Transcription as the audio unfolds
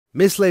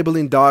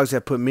Mislabeling dogs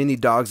have put many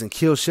dogs in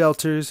kill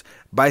shelters.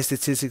 Bite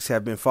statistics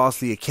have been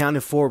falsely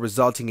accounted for,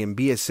 resulting in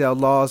BSL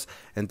laws,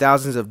 and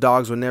thousands of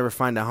dogs will never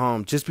find a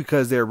home just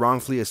because they are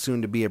wrongfully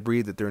assumed to be a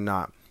breed that they're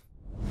not.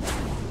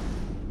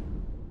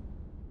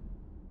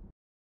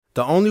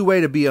 The only way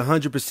to be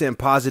 100%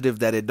 positive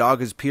that a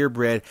dog is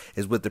purebred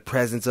is with the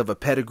presence of a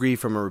pedigree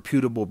from a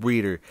reputable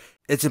breeder.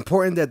 It's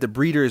important that the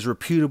breeder is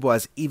reputable,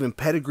 as even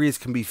pedigrees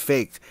can be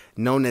faked,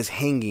 known as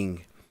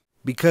hanging.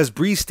 Because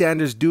breed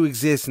standards do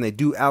exist and they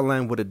do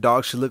outline what a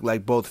dog should look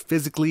like both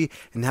physically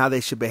and how they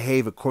should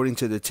behave according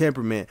to their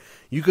temperament,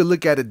 you could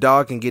look at a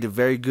dog and get a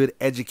very good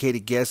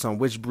educated guess on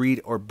which breed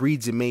or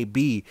breeds it may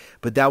be,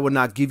 but that will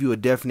not give you a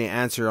definite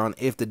answer on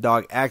if the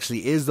dog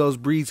actually is those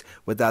breeds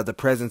without the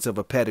presence of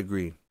a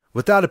pedigree.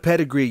 Without a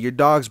pedigree, your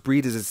dog's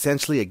breed is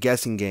essentially a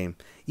guessing game.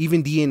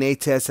 Even DNA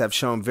tests have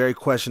shown very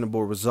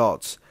questionable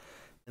results.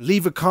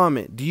 Leave a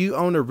comment. Do you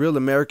own a real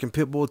American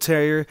Pit Bull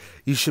Terrier?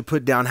 You should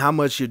put down how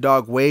much your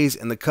dog weighs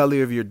and the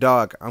color of your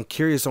dog. I'm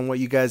curious on what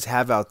you guys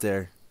have out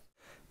there.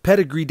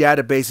 Pedigree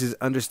databases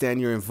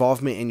understand your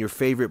involvement in your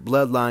favorite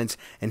bloodlines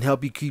and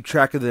help you keep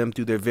track of them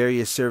through their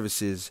various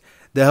services.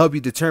 They'll help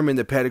you determine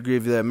the pedigree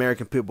of the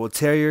American Pit Bull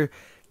Terrier.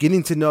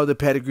 Getting to know the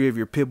pedigree of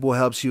your pit bull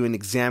helps you in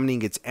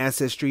examining its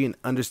ancestry and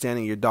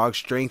understanding your dog's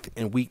strengths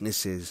and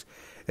weaknesses.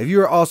 If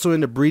you are also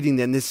into breeding,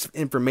 then this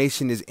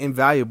information is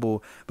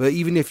invaluable, but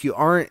even if you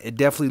aren't, it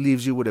definitely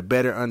leaves you with a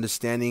better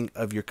understanding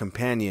of your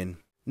companion.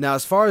 Now,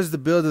 as far as the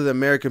build of the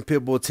American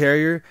Pit Bull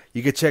Terrier,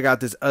 you can check out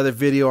this other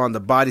video on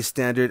the body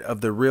standard of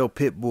the real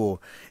pit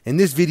bull. In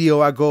this video,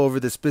 I go over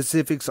the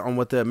specifics on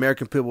what the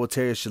American Pit Bull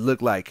Terrier should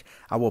look like.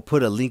 I will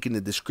put a link in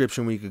the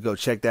description where you can go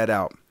check that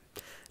out.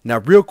 Now,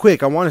 real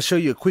quick, I want to show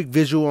you a quick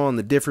visual on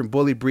the different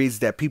bully breeds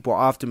that people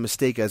often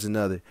mistake as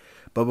another.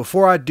 But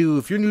before I do,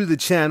 if you're new to the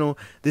channel,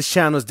 this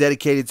channel is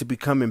dedicated to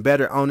becoming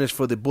better owners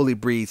for the bully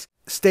breeds.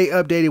 Stay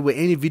updated with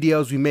any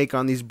videos we make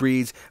on these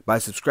breeds by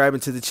subscribing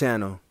to the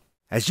channel.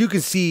 As you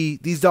can see,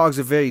 these dogs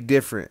are very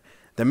different.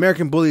 The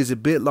American Bully is a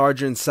bit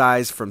larger in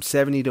size, from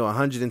 70 to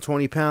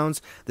 120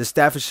 pounds. The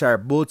Staffordshire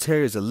Bull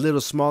Terrier is a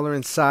little smaller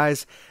in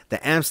size.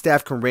 The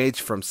amstaff can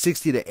range from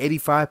 60 to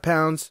 85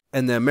 pounds.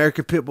 And the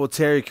American Pit Bull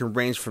Terrier can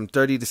range from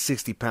 30 to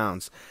 60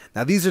 pounds.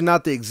 Now, these are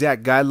not the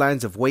exact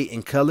guidelines of weight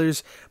and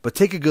colors, but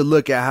take a good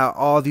look at how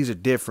all these are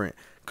different.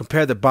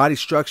 Compare the body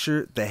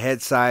structure, the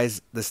head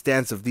size, the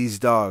stance of these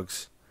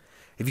dogs.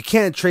 If you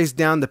can't trace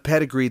down the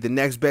pedigree, the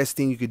next best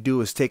thing you could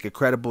do is take a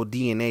credible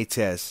DNA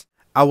test.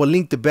 I will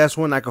link the best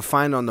one I could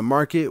find on the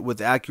market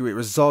with accurate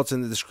results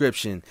in the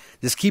description.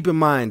 Just keep in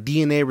mind,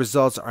 DNA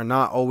results are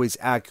not always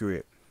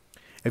accurate.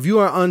 If you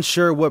are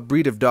unsure what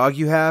breed of dog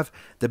you have,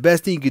 the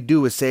best thing you could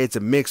do is say it's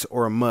a mix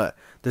or a mutt.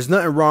 There's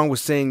nothing wrong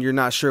with saying you're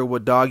not sure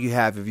what dog you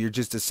have if you're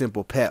just a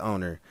simple pet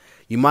owner.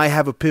 You might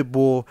have a pit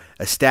bull,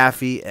 a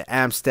staffy, an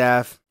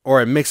amstaff,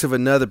 or a mix of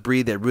another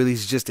breed that really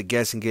is just a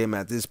guessing game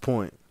at this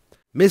point.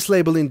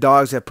 Mislabeling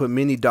dogs have put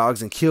many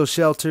dogs in kill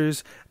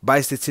shelters.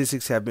 Bite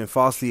statistics have been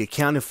falsely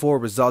accounted for,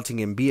 resulting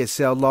in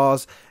BSL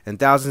laws, and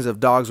thousands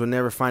of dogs will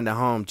never find a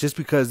home just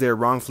because they are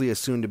wrongfully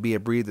assumed to be a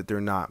breed that they're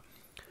not.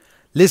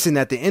 Listen,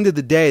 at the end of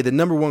the day, the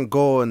number one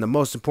goal and the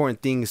most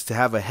important thing is to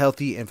have a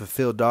healthy and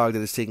fulfilled dog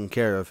that is taken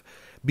care of.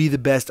 Be the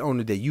best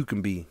owner that you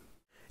can be.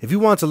 If you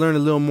want to learn a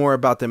little more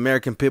about the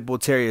American Pit Bull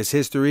Terrier's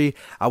history,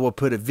 I will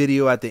put a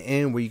video at the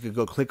end where you can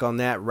go click on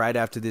that right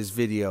after this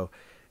video.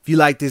 If you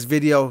like this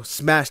video,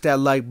 smash that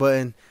like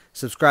button,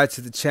 subscribe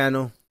to the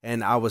channel,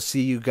 and I will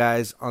see you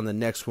guys on the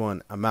next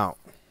one. I'm out.